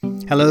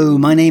Hello,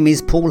 my name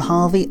is Paul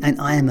Harvey and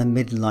I am a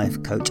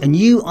midlife coach, and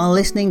you are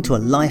listening to a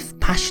life,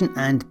 passion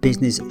and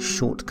business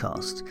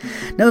shortcast.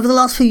 Now, over the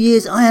last few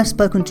years I have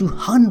spoken to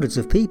hundreds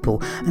of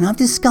people and I've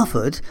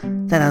discovered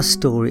that our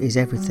story is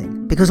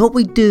everything, because what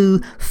we do,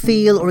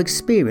 feel or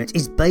experience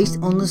is based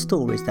on the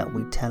stories that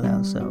we tell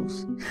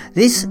ourselves.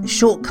 This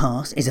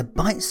shortcast is a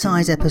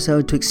bite-sized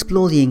episode to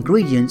explore the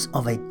ingredients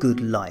of a good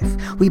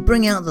life. We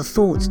bring out the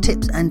thoughts,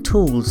 tips and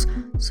tools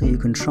so you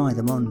can try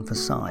them on for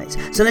size.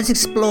 So let's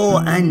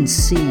explore and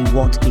see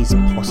what is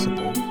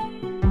possible.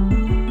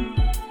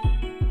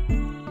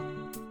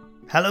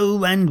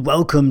 Hello and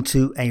welcome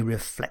to a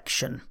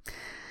reflection.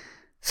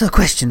 So,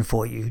 question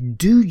for you: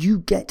 do you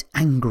get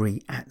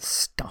angry at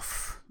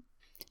stuff?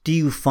 Do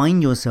you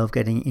find yourself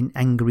getting in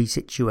angry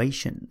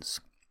situations?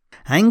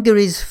 Anger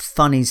is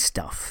funny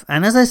stuff,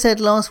 and as I said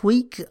last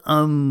week,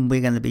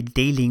 we're going to be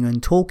dealing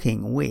and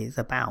talking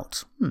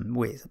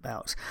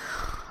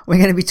we're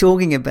going to be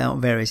talking about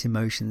various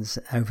emotions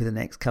over the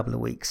next couple of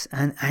weeks,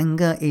 and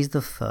anger is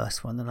the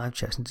first one that I've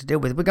chosen to deal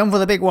with. We're going for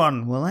the big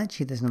one. Well,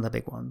 actually, there's another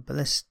big one, but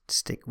let's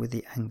stick with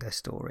the anger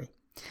story.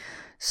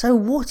 So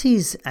what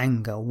is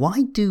anger?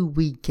 Why do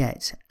we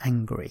get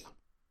angry?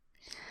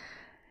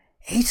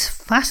 It's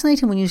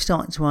fascinating when you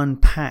start to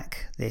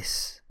unpack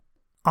this.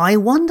 I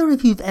wonder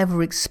if you've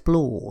ever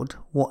explored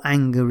what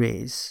anger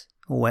is,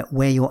 or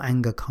where your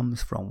anger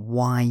comes from,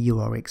 why you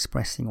are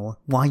expressing or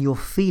why you're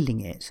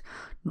feeling it,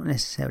 not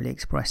necessarily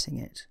expressing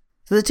it.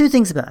 So there are two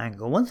things about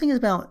anger. One thing is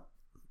about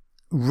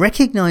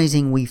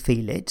recognizing we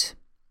feel it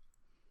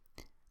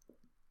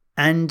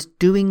and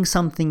doing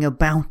something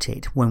about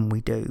it when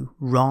we do,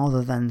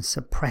 rather than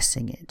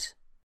suppressing it.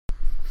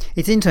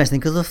 It's interesting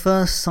because the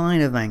first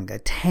sign of anger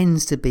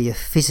tends to be a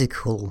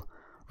physical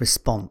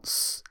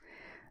response.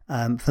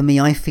 For me,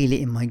 I feel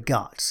it in my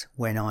gut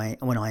when I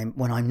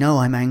know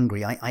I'm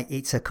angry.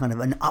 It's a kind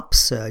of an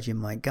upsurge in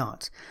my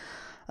gut,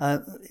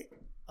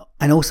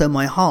 and also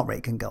my heart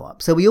rate can go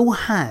up. So we all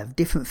have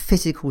different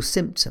physical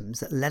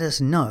symptoms that let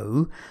us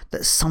know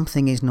that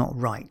something is not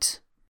right.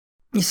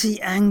 You see,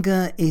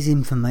 anger is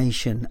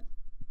information,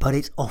 but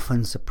it's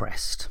often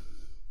suppressed.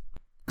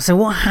 So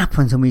what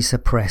happens when we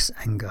suppress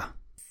anger?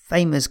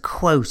 Famous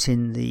quote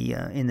in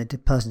the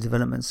personal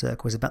development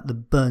circle is about the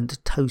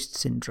burnt toast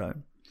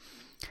syndrome.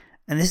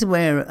 And this is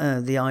where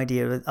the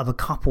idea of a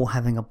couple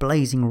having a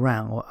blazing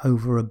row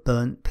over a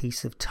burnt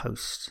piece of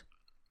toast.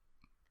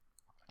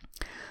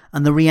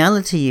 And the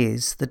reality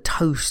is the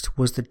toast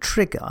was the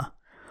trigger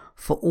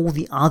for all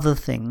the other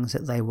things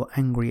that they were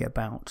angry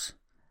about.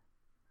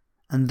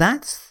 And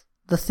that's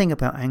the thing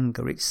about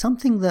anger. It's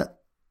something that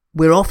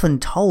we're often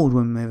told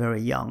when we're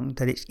very young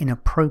that it's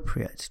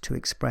inappropriate to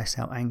express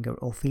our anger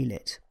or feel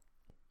it.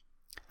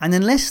 And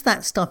unless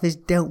that stuff is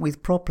dealt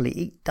with properly,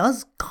 it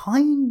does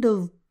kind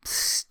of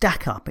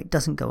stack up. It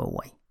doesn't go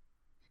away.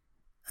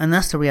 And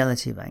that's the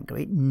reality of anger.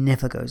 It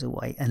never goes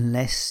away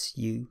unless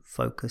you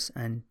focus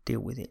and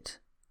deal with it.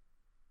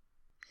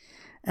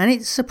 And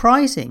it's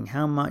surprising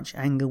how much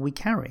anger we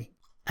carry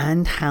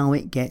and how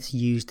it gets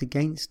used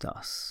against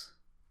us.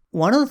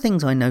 One of the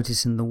things I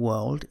notice in the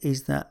world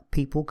is that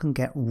people can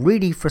get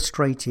really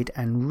frustrated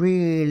and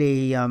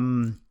really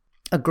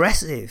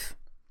aggressive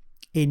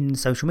in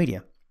social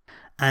media.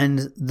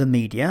 And the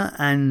media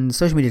and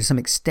social media to some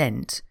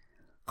extent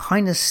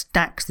kind of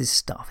stacks this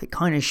stuff. It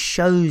kind of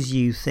shows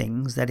you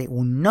things that it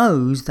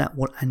knows that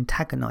will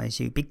antagonize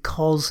you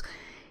because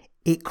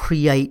it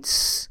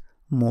creates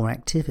more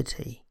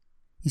activity.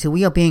 You see,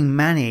 we are being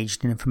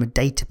managed from a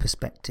data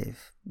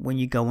perspective. When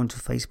you go onto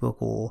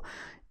Facebook or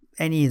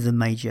any of the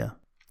major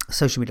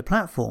social media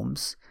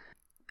platforms,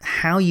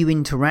 how you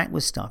interact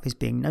with stuff is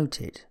being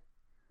noted.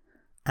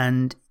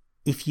 And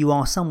if you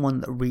are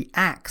someone that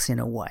reacts in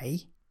a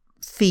way,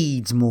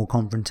 feeds more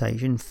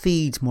confrontation,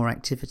 feeds more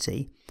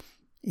activity,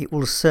 it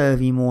will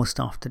serve you more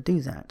stuff to do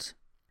that.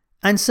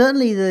 And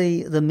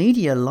certainly the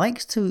media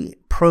likes to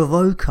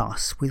provoke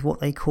us with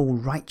what they call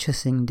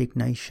righteous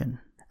indignation.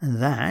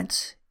 And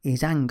that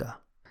is anger.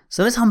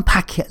 So let's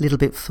unpack it a little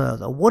bit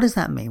further. What does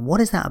that mean? What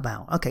is that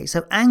about? Okay,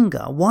 so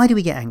anger. Why do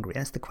we get angry?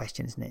 That's the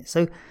question, isn't it?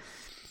 So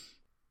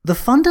the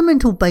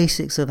fundamental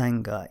basics of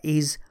anger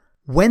is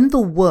when the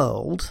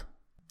world,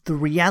 the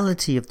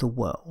reality of the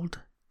world,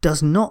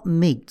 does not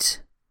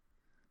meet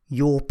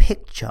your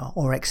picture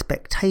or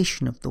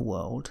expectation of the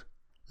world,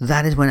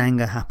 that is when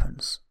anger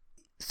happens.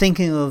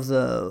 Thinking of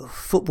the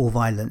football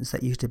violence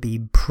that used to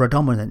be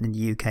predominant in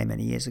the UK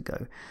many years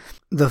ago,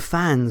 the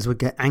fans would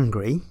get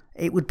angry.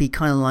 It would be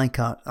kind of like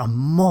a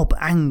mob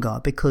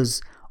anger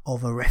because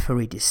of a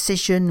referee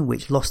decision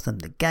which lost them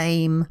the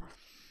game,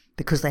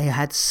 because they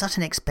had such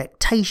an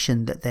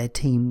expectation that their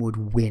team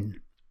would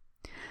win.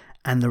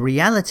 And the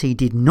reality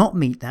did not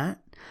meet that,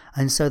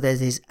 and so there's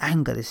this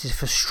anger, this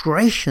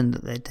frustration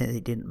that they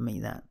didn't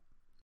meet that.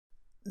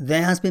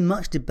 There has been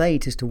much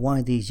debate as to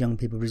why these young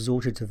people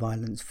resorted to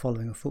violence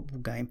following a football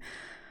game,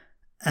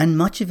 and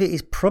much of it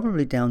is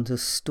probably down to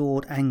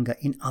stored anger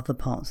in other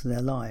parts of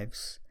their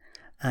lives.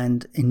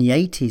 And in the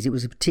 80s, it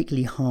was a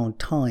particularly hard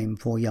time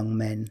for young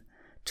men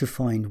to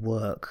find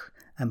work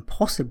and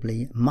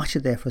possibly much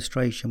of their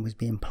frustration was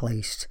being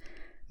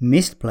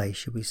misplaced,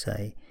 should we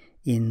say,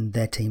 in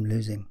their team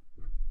losing.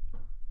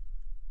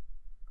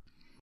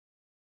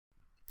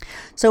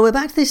 So we're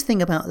back to this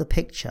thing about the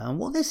picture, and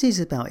what this is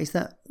about is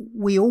that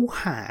we all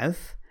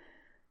have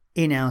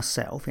in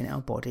ourself, in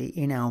our body,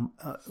 in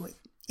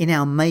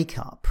our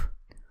makeup,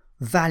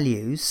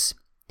 values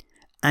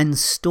and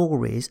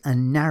stories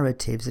and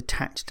narratives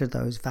attached to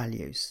those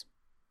values.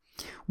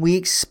 We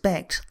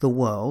expect the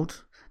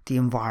world, the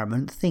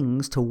environment,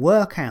 things to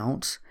work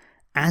out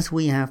as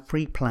we have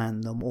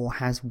pre-planned them or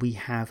as we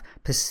have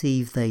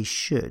perceived they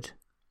should.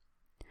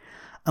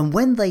 And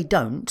when they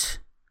don't,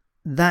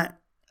 that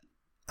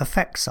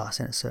affects us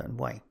in a certain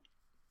way.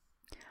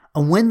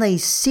 And when they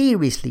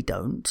seriously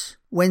don't,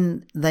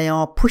 when they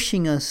are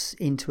pushing us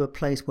into a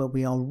place where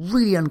we are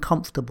really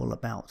uncomfortable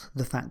about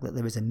the fact that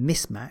there is a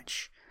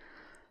mismatch,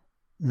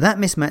 that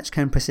mismatch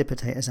can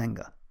precipitate as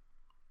anger.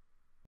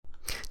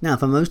 Now,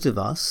 for most of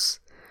us,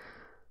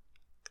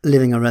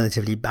 living a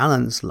relatively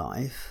balanced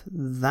life,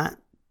 that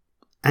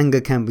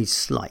anger can be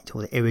slight,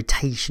 or the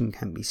irritation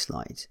can be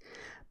slight.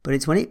 But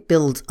it's when it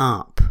builds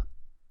up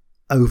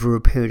over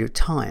a period of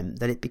time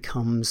that it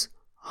becomes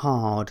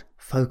hard,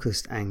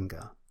 focused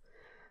anger.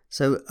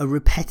 So a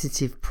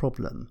repetitive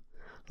problem,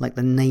 like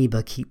the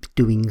neighbour keeps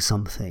doing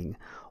something,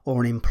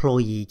 or an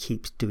employee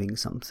keeps doing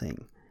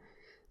something.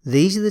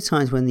 These are the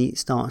times when it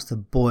starts to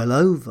boil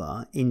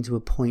over into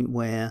a point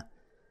where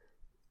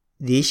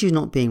the issue is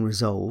not being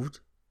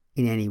resolved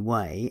in any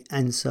way,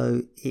 and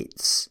so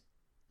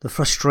the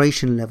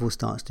frustration level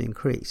starts to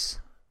increase.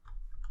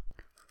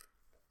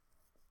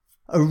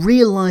 A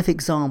real life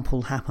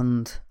example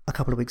happened a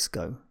couple of weeks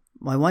ago.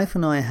 My wife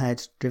and I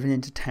had driven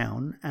into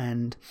town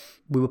and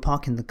we were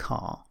parking the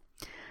car,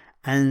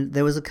 and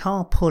there was a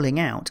car pulling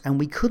out and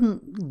we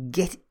couldn't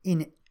get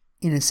in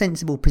a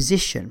sensible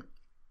position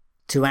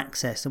to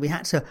access, so we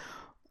had to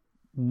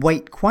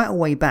wait quite a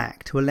way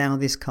back to allow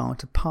this car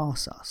to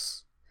pass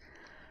us.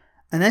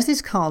 And as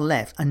this car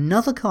left,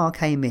 another car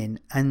came in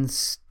and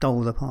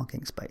stole the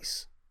parking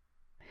space.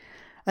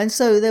 And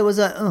so there was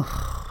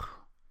and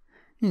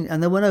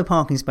there were no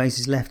parking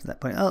spaces left at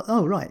that point.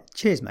 Oh, right.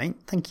 Cheers, mate.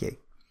 Thank you.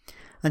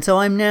 And so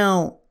I'm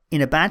now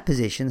in a bad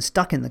position,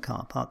 stuck in the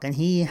car park, and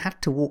he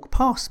had to walk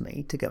past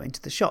me to go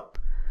into the shop.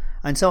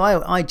 And so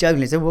I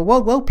jokingly said,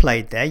 well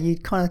played there. You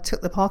kind of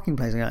took the parking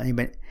place.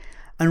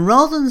 And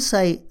rather than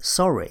say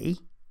sorry,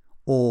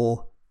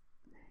 or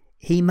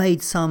he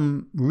made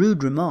some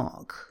rude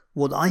remark,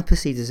 what I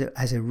perceived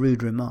as a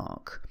rude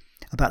remark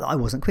about that I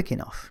wasn't quick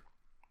enough.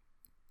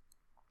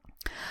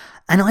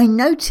 And I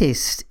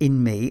noticed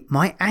in me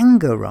my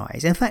anger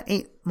rise. In fact,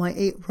 it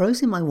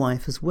rose in my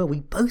wife as well. We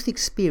both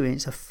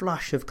experienced a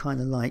flush of kind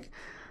of like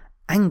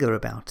anger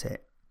about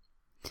it.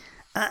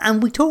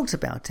 And we talked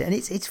about it. And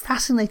it's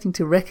fascinating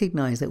to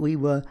recognise that we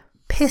were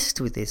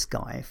pissed with this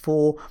guy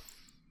for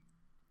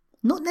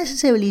not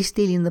necessarily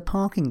stealing the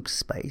parking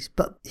space,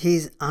 but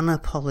his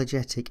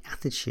unapologetic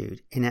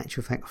attitude, in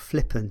actual fact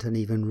flippant and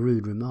even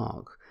rude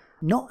remark,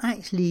 not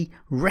actually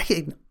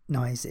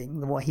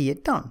recognising what he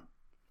had done.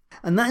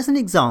 And that is an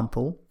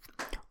example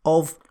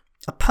of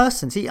a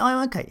person. See,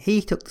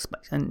 he took the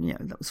space, and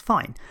that was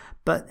fine.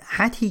 But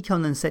had he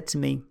come and said to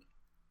me,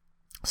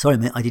 "Sorry,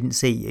 mate, I didn't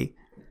see you,"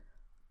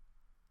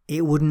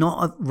 it would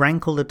not have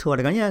rankled at all.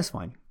 I'd go, "Yeah, it's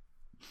fine."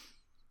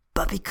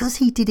 But because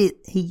he did it,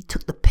 he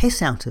took the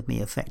piss out of me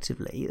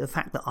effectively. The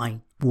fact that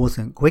I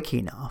wasn't quick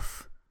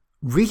enough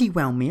really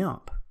wound me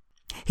up.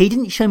 He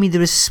didn't show me the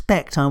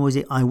respect I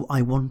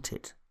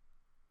wanted.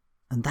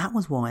 And that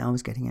was why I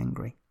was getting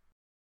angry.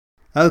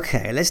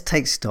 Okay, let's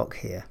take stock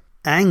here.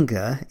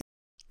 Anger,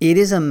 it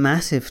is a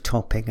massive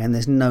topic, and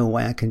there's no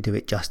way I can do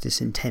it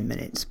justice in 10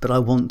 minutes, but I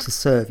want to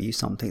serve you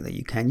something that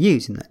you can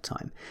use in that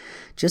time,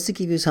 just to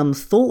give you some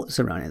thoughts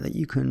around it that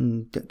you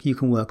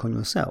can work on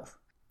yourself.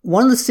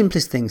 One of the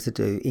simplest things to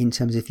do in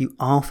terms of if you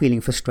are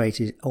feeling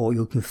frustrated or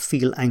you can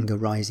feel anger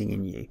rising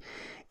in you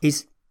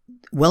is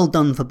well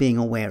done for being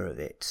aware of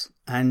it.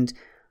 And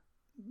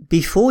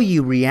before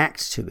you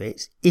react to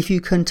it, if you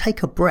can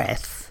take a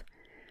breath,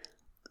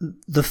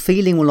 the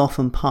feeling will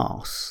often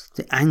pass,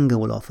 the anger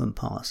will often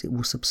pass, it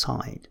will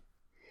subside.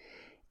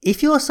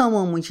 If you're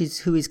someone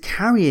who is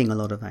carrying a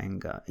lot of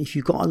anger, if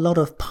you've got a lot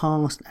of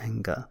past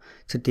anger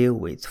to deal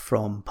with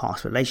from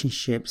past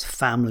relationships,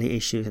 family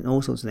issues and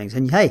all sorts of things,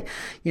 and hey,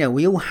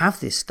 we all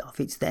have this stuff,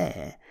 it's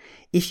there.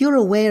 If you're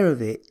aware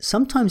of it,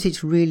 sometimes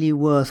it's really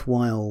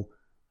worthwhile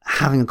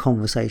having a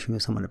conversation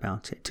with someone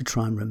about it to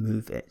try and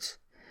remove it,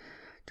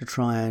 to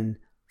try and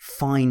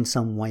find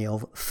some way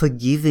of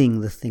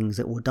forgiving the things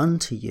that were done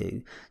to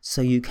you so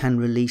you can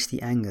release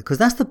the anger. Because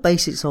that's the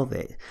basics of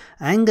it.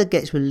 Anger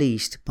gets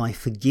released by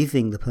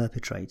forgiving the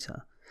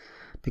perpetrator.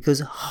 Because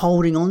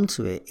holding on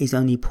to it is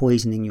only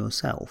poisoning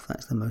yourself.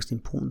 That's the most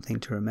important thing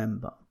to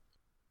remember.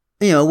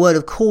 A word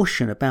of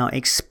caution about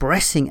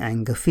expressing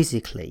anger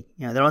physically.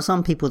 There are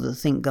some people that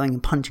think going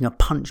and punching a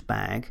punch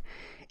bag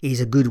is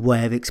a good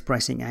way of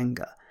expressing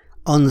anger.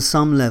 On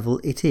some level,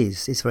 it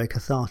is. It's very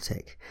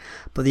cathartic.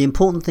 But the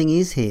important thing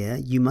is here,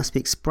 you must be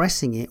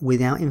expressing it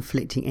without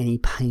inflicting any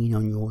pain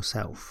on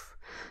yourself.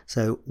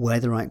 So wear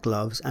the right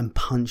gloves and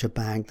punch a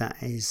bag that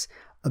is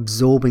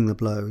absorbing the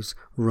blows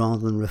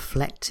rather than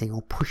reflecting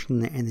or pushing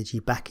the energy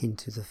back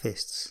into the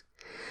fists.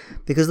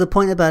 Because the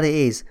point about it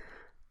is,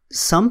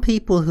 some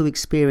people who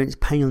experience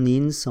pain on the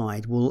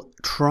inside will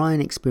try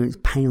and experience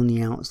pain on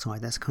the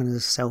outside. That's kind of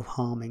the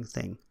self-harming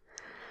thing,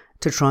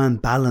 to try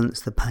and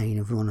balance the pain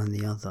of one and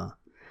the other.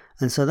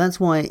 And so that's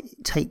why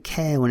take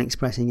care when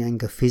expressing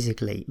anger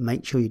physically.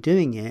 Make sure you're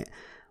doing it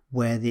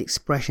where the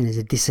expression is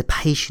a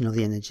dissipation of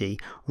the energy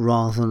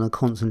rather than a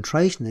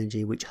concentration of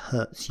energy which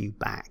hurts you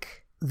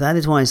back. That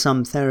is why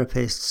some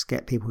therapists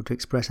get people to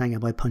express anger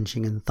by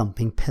punching and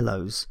thumping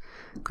pillows,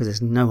 because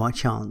there's no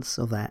chance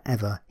of that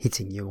ever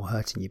hitting you or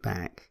hurting you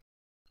back.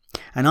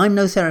 And I'm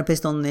no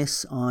therapist on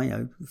this.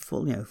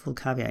 Full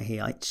caveat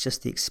here. It's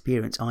just the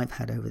experience I've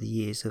had over the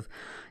years of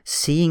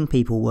seeing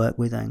people work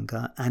with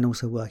anger and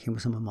also working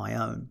with some of my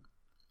own.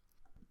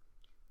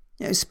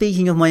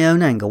 Speaking of my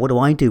own anger, what do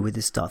I do with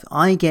this stuff?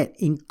 I get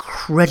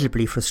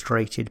incredibly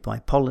frustrated by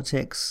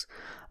politics,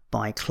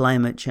 by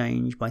climate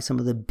change, by some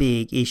of the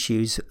big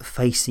issues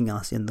facing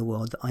us in the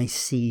world that I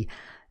see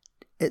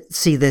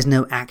there's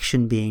no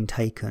action being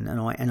taken,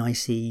 and I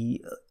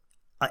see.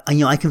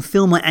 I can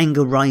feel my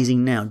anger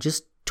rising now,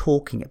 just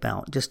talking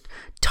about, just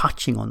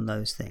touching on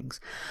those things.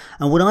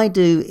 And what I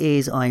do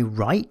is I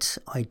write,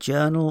 I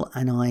journal,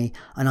 and I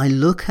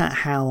look at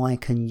how I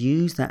can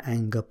use that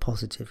anger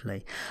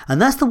positively.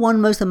 And that's the one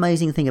most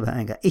amazing thing about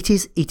anger. It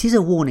is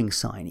a warning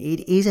sign.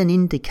 It is an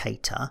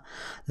indicator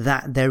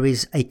that there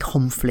is a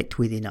conflict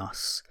within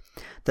us,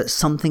 that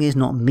something is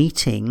not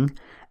meeting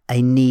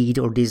a need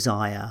or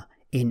desire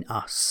in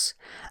us.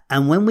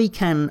 And when we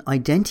can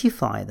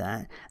identify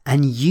that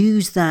and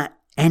use that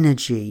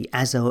energy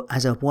as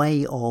a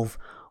way of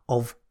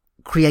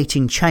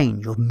creating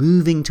change, of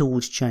moving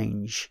towards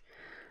change,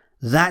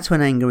 that's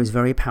when anger is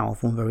very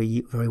powerful and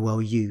very, very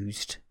well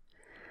used.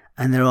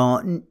 And there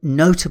are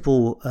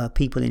notable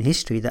people in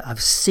history that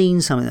have seen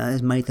something that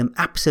has made them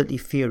absolutely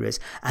furious,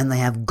 and they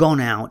have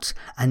gone out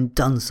and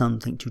done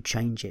something to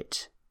change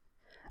it.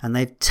 And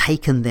they've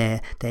taken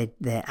their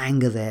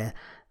anger,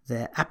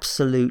 their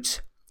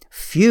absolute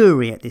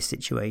fury at this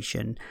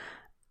situation,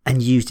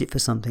 and used it for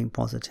something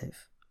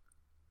positive.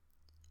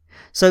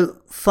 So,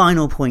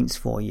 final points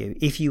for you.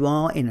 If you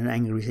are in an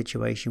angry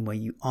situation where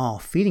you are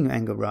feeling your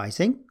anger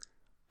rising,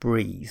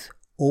 breathe.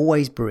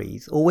 Always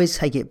breathe. Always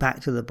take it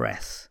back to the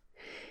breath.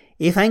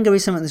 If anger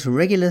is something that's a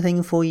regular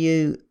thing for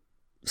you,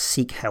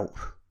 seek help.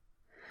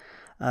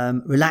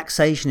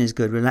 Relaxation is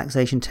good.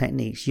 Relaxation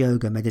techniques,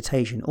 yoga,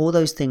 meditation, all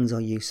those things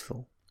are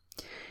useful.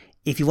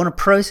 If you want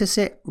to process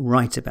it,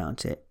 write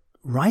about it.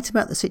 Write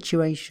about the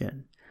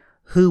situation.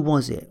 Who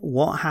was it?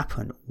 What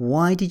happened?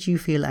 Why did you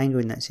feel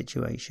angry in that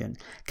situation?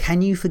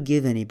 Can you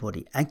forgive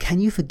anybody? And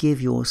can you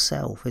forgive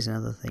yourself is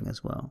another thing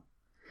as well.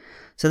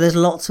 So there's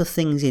lots of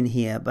things in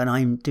here, but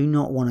I do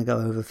not want to go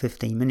over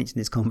 15 minutes in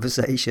this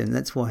conversation.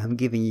 That's why I'm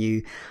giving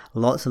you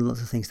lots and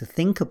lots of things to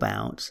think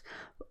about,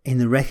 in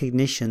the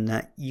recognition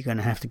that you're going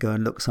to have to go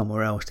and look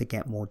somewhere else to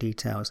get more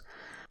details.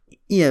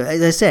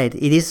 As I said,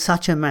 it is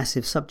such a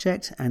massive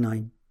subject, and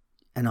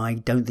I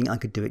don't think I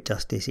could do it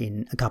justice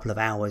in a couple of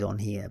hours on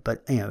here,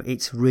 but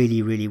it's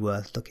really, really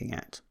worth looking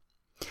at.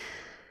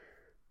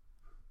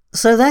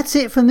 So that's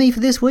it for me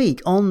for this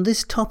week on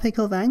this topic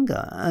of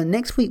anger.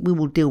 Next week we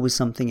will deal with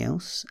something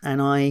else,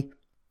 and I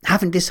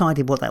haven't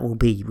decided what that will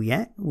be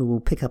yet. We will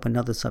pick up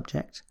another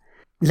subject.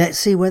 Let's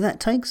see where that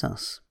takes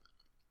us.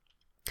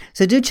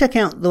 So do check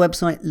out the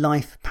website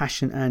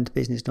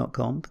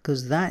lifepassionandbusiness.com,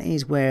 because that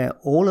is where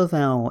all of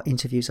our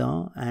interviews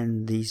are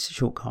and these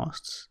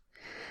shortcasts.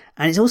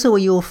 And it's also where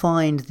you'll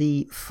find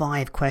the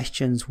 5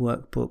 questions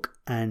workbook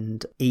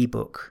and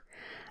ebook.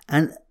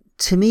 And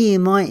to me,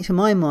 to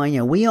my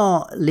mind, we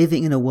are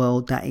living in a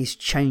world that is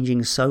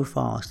changing so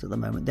fast at the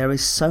moment. There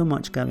is so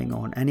much going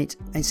on, and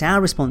it's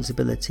our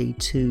responsibility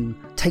to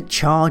take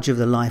charge of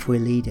the life we're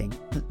leading.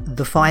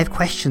 The 5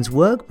 questions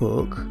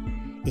workbook,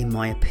 in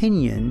my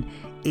opinion,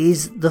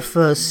 is the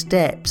first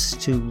steps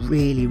to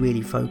really,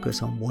 really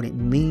focus on what it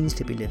means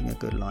to be living a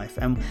good life.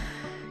 And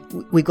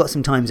we've got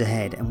some times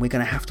ahead, and we're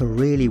going to have to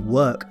really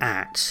work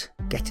at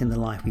getting the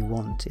life we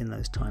want in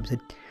those times. So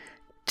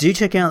do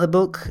check out the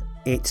book.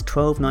 It's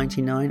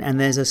 $12.99, and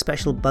there's a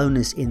special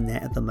bonus in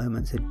there at the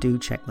moment, so do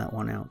check that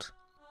one out.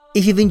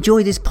 If you've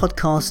enjoyed this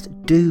podcast,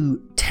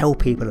 do tell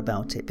people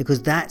about it,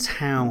 because that's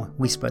how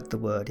we spread the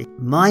word.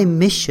 My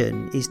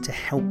mission is to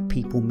help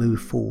people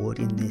move forward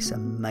in this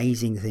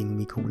amazing thing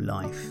we call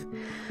life.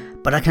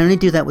 But I can only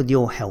do that with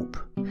your help.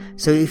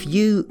 So if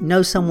you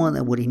know someone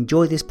that would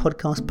enjoy this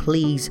podcast,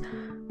 please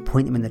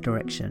point them in the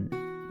direction.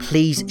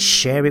 Please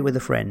share it with a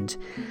friend.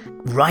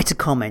 Write a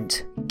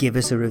comment. Give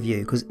us a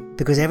review,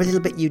 because every little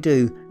bit you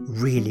do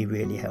really,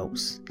 really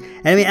helps.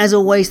 Anyway, as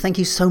always, thank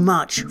you so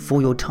much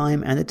for your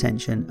time and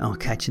attention. I'll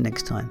catch you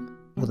next time.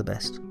 All the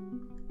best.